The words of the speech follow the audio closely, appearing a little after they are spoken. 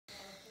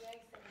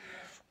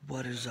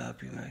What is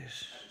up, you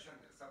guys?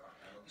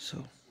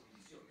 So,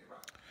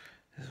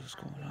 this is what's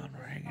going on.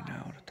 We're hanging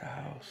out at the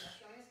house,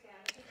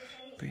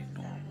 being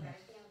normal.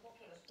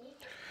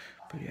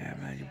 But yeah,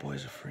 man, your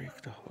boy's a freak.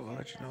 I'll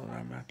let you know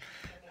that, man.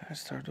 I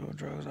start doing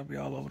drugs, I'll be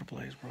all over the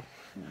place, bro.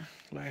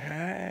 Like,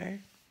 hey,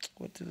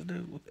 what to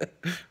do?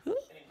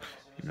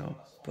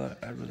 But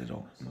I really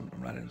don't.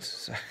 I'm not into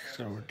sex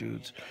or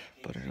dudes.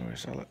 But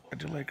anyways, I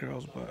do like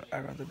girls, but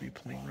I'd rather be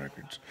playing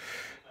records.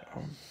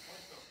 Um,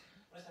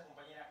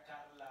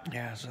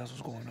 yeah, so that's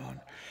what's going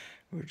on.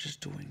 We're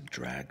just doing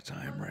drag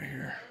time right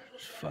here.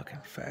 Just fucking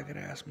faggot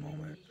ass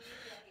moment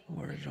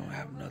where you don't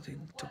have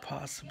nothing to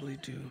possibly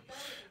do,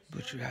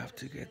 but you have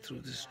to get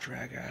through this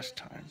drag ass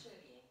time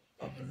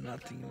of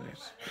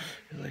nothingness.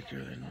 Like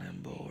you're in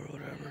limbo or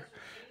whatever.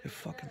 It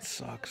fucking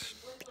sucks.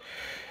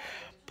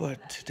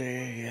 But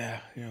today, yeah,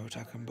 we're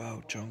talking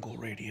about Jungle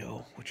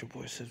Radio, which your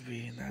boy said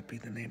V, and that be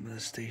the name of the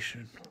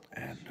station.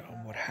 And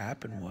what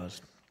happened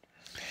was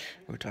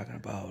we were talking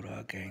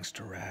about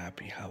gangster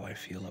rap, how I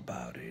feel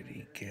about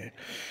it,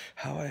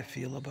 how I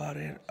feel about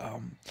it.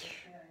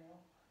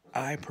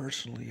 I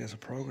personally, as a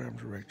program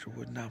director,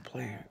 would not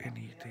play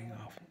anything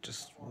off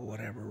just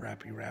whatever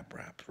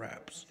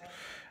raps.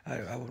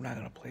 I'm not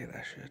gonna play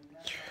that shit.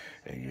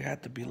 And you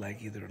have to be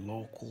like either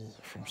local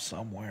from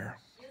somewhere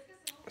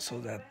so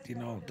that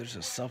there's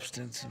a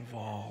substance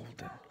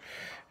involved,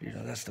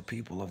 and that's the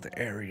people of the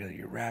area that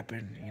you're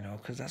rapping,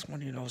 because that's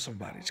when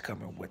somebody's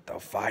coming with the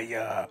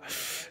fire.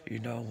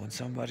 When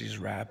somebody's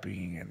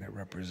rapping and they're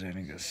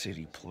representing a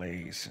city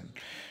place, and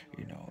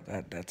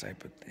that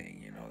type of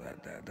thing,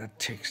 that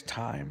takes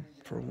time.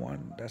 For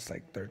one, that's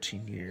like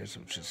 13 years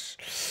of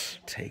just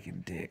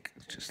taking dick,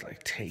 just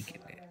like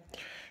taking it.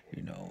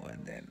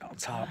 And then on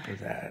top of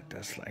that,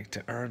 that's like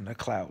to earn the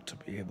clout to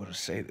be able to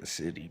say the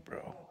city,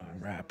 bro,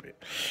 and rap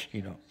it,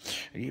 you know.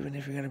 Even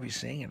if you're gonna be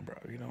singing, bro,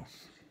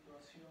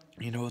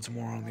 it's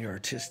more on the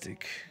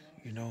artistic,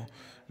 you know,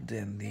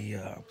 than the.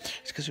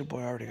 It's because your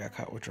boy already got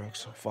caught with drugs,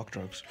 so fuck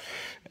drugs,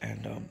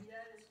 and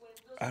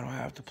I don't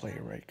have to play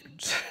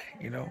records,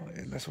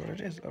 and that's what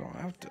it is. I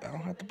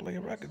don't have to play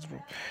records,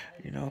 bro.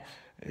 You know,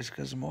 it's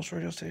because most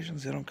radio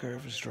stations they don't care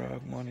if it's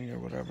drug money or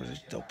whatever.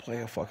 They'll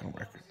play a fucking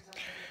record.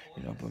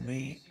 But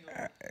me,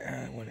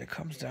 when it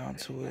comes down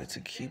to it,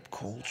 to keep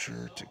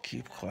culture, to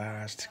keep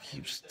class, to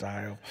keep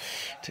style,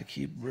 to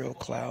keep real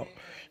clout,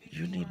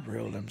 you need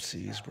real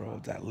MCs, bro,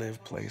 that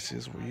live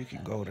places where you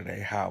can go to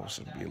their house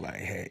and be like,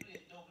 hey,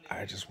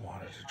 I just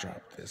wanted to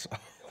drop this.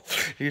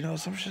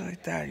 Some shit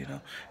like that,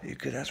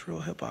 because that's real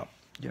hip hop.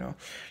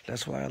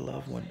 That's why I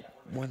love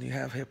when you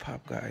have hip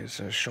hop guys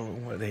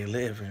showing where they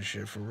live and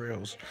shit for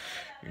reals,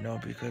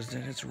 because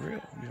then it's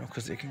real,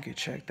 because they can get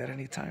checked at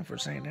any time for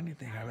saying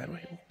anything.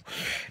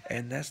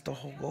 And that's the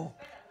whole goal,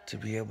 to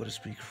be able to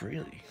speak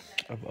freely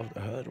above the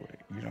hood.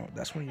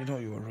 That's when you're a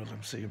real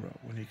MC, bro.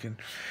 When you can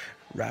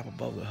rap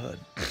above the hood,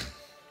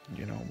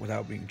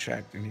 without being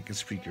checked, and you can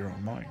speak your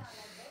own mind.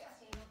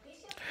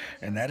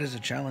 And that is a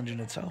challenge in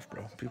itself,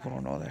 bro. People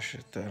don't know that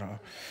shit. That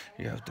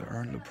you have to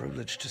earn the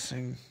privilege to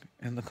sing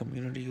in the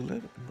community you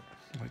live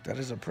in. Like that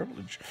is a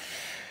privilege.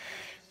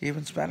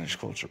 Even Spanish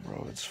culture,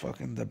 bro. It's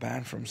fucking the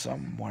band from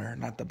somewhere,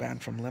 not the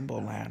band from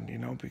Limbo Land.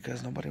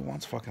 Because nobody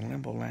wants fucking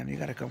Limbo Land. You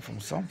gotta come from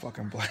some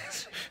fucking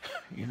place.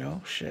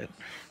 Shit.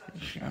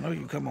 I know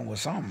you coming with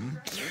something,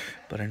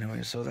 but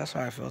anyway. So that's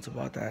how I felt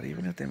about that.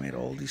 Even if they made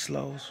oldie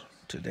slows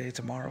today,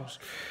 tomorrow's.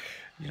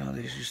 You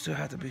still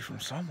have to be from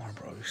somewhere,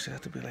 bro. You still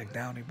have to be like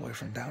Downey Boy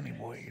from Downey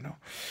Boy.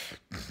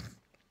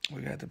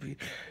 We got to be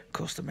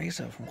Costa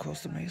Mesa from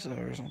Costa Mesa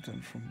or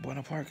something. From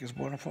Buena Park is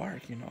Buena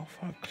Park,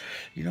 Fuck.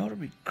 What'd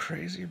be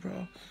crazy,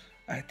 bro?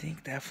 I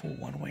think that fool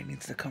One Way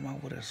needs to come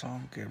out with a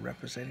song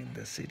representing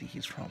the city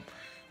he's from,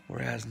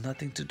 where it has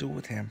nothing to do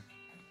with him,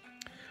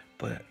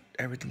 but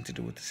everything to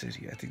do with the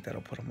city. I think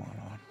that'll put him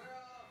on.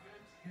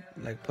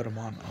 Like, put him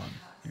on,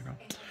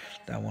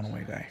 that One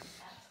Way guy.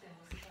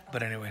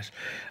 But anyways,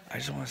 I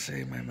just want to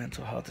say my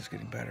mental health is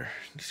getting better.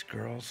 These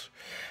girls,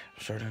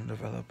 I'm starting to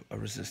develop a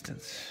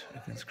resistance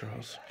against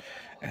girls,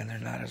 and they're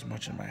not as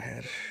much in my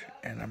head,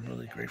 and I'm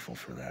really grateful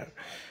for that.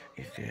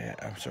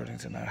 I'm starting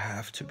to not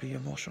have to be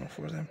emotional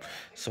for them,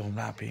 so I'm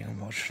not being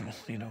emotional,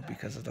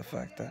 because of the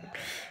fact that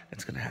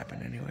it's gonna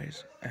happen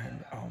anyways,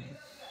 and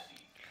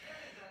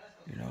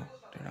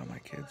they're not my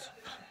kids,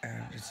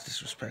 and it's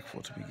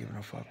disrespectful to be giving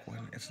a fuck when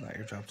it's not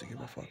your job to give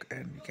a fuck,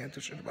 and you can't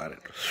do shit about it.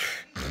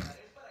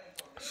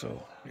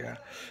 So yeah,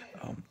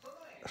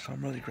 so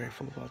I'm really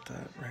grateful about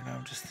that. Right now,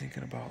 I'm just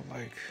thinking about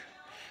like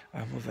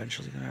I'm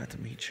eventually gonna have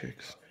to meet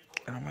chicks,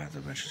 and I'm gonna have to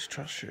eventually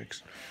trust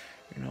chicks,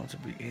 to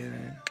be in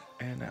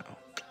and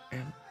out,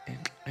 in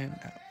and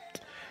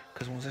out.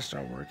 Cause once I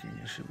start working,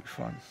 it should be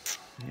fun.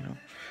 You know,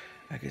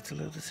 I get to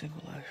live the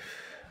single life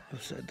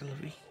of said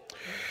delivery.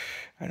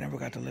 I never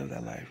got to live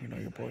that life.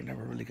 Your boy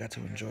never really got to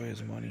enjoy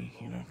his money.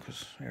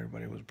 Cause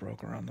everybody was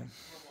broke around them.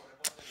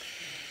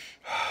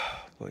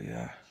 But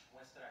yeah,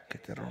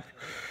 get that off.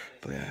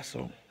 But yeah,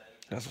 so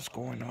that's what's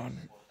going on.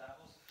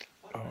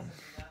 Um,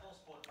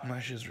 my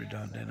shit's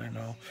redundant. I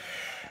know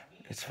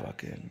it's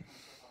fucking.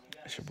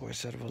 It's your boy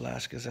Seth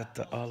Velasquez at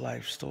the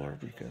Life store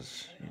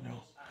because,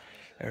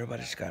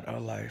 everybody's got a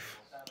life.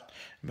 It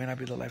may not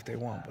be the life they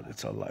want, but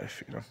it's a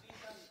life.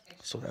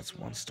 So that's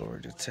one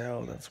story to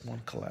tell. That's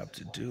one collab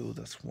to do.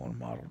 That's one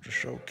model to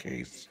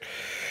showcase.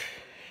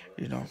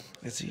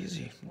 It's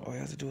easy. All you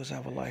have to do is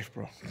have a life,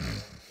 bro.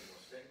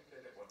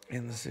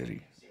 In the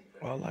city.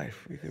 All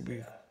life. It could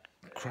be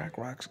crack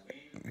rocks.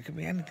 It could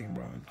be anything,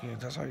 bro.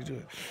 That's how you do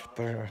it.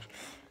 But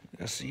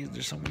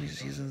there's so many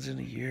seasons in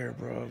a year,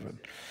 bro. And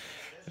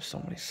there's so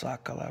many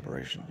sock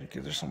collaborations.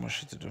 There's so much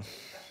shit to do,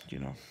 you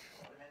know.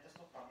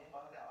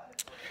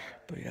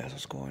 But yeah, that's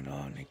what's going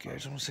on. I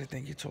just want to say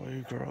thank you to all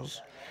you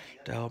girls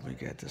to help me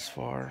get this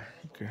far.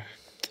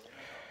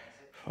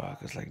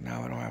 Fuck, it's like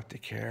now I don't have to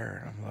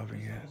care. I'm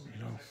loving it.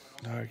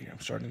 Now I'm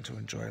starting to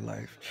enjoy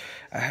life.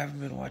 I haven't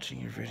been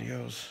watching your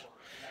videos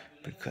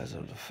because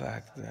of the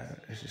fact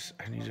that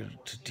I needed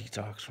to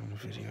detox from the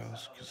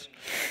videos because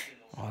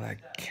all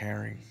that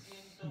caring,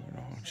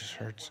 it just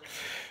hurts.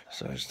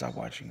 So I stopped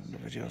watching the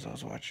videos I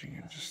was watching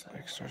and just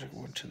like started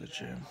going to the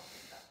gym.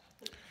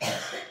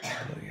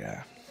 But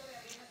yeah,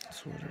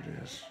 that's what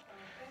it is.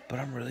 But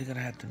I'm really gonna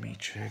have to meet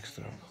chicks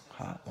though,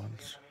 hot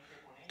ones,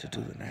 to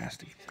do the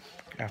nasty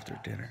after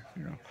dinner.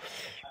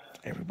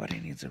 Everybody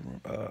needs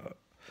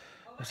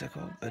what's that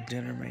called? A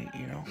dinner mate.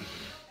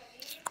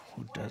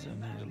 Who doesn't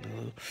need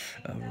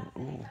a little,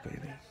 ooh,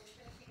 baby.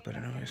 But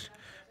anyways,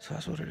 so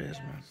that's what it is,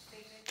 man.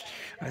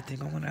 I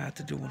think I'm gonna have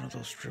to do one of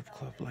those strip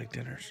club like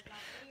dinners,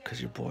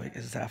 cause your boy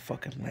is that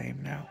fucking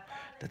lame now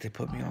that they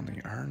put me on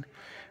the urn,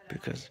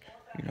 because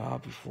how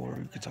before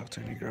you could talk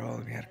to any girl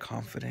and you had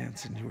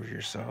confidence and you were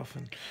yourself,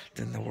 and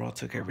then the world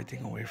took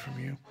everything away from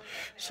you.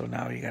 So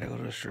now you gotta go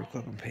to a strip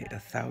club and pay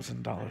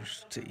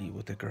 $1,000 to eat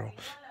with a girl,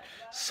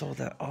 so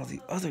that all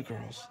the other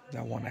girls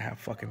that want to have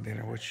fucking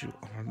dinner with you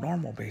on a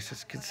normal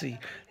basis can see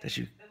that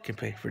you can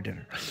pay for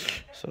dinner.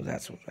 So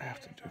that's what I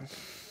have to do.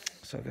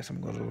 So I guess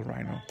I'm gonna go to the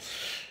Rhino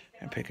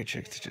and pick a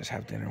chick to just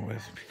have dinner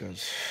with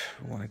because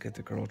we want to get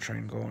the girl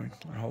train going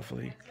and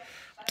hopefully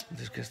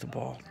this gets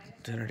the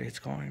dinner dates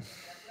going.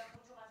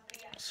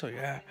 So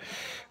yeah,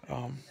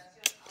 um,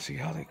 see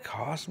how they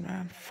cost,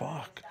 man?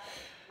 Fuck,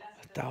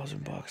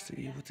 $1,000 to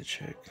eat with the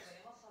chick.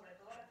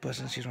 But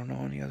since you don't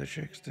know any other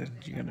chicks, then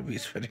you're gonna be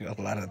spending a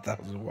lot of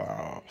thousands.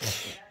 Wow,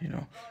 you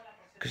know,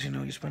 because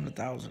you spend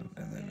 1,000,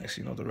 and then next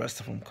the rest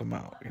of them come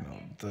out.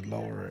 The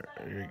lower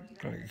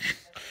like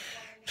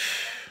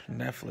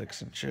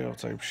Netflix and chill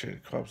type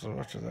shit comes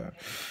after that.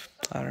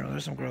 I don't know.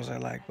 There's some girls I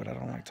like, but I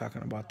don't like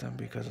talking about them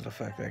because of the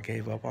fact that I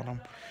gave up on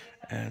them,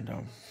 and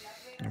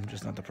I'm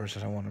just not the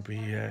person I want to be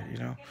yet.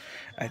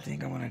 I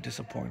think I'm gonna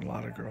disappoint a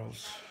lot of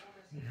girls.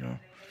 You know,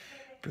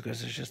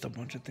 because there's just a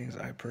bunch of things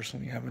I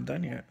personally haven't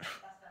done yet.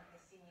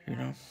 You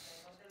know,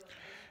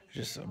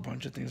 just a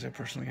bunch of things I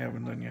personally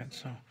haven't done yet.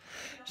 So,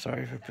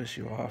 sorry if I piss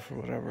you off or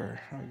whatever.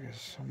 I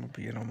guess I'm gonna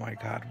be an oh my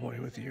god boy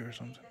with you or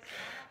something.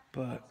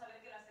 But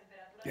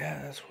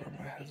yeah, that's where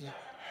my head's at.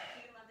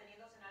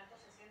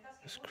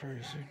 It's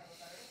crazy.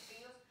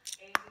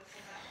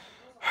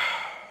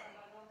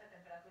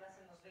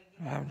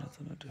 I have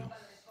nothing to do.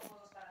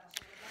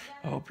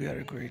 I hope you had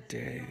a great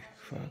day.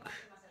 Fuck.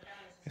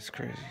 It's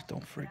crazy.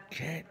 Don't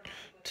forget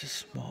to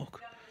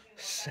smoke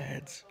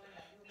SEDS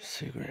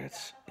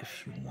cigarettes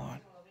if you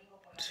want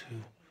to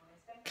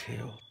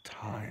kill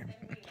time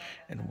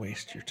and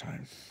waste your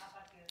time.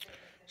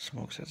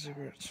 Smoke SEDS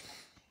cigarettes.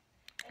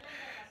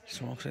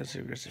 Smoke SEDS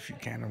cigarettes if you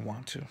can and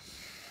want to.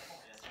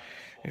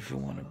 If you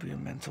want to be a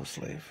mental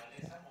slave,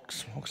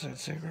 smoke SEDS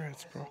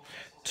cigarettes, bro.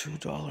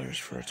 $2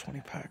 for a 20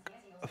 pack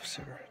of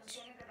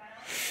cigarettes.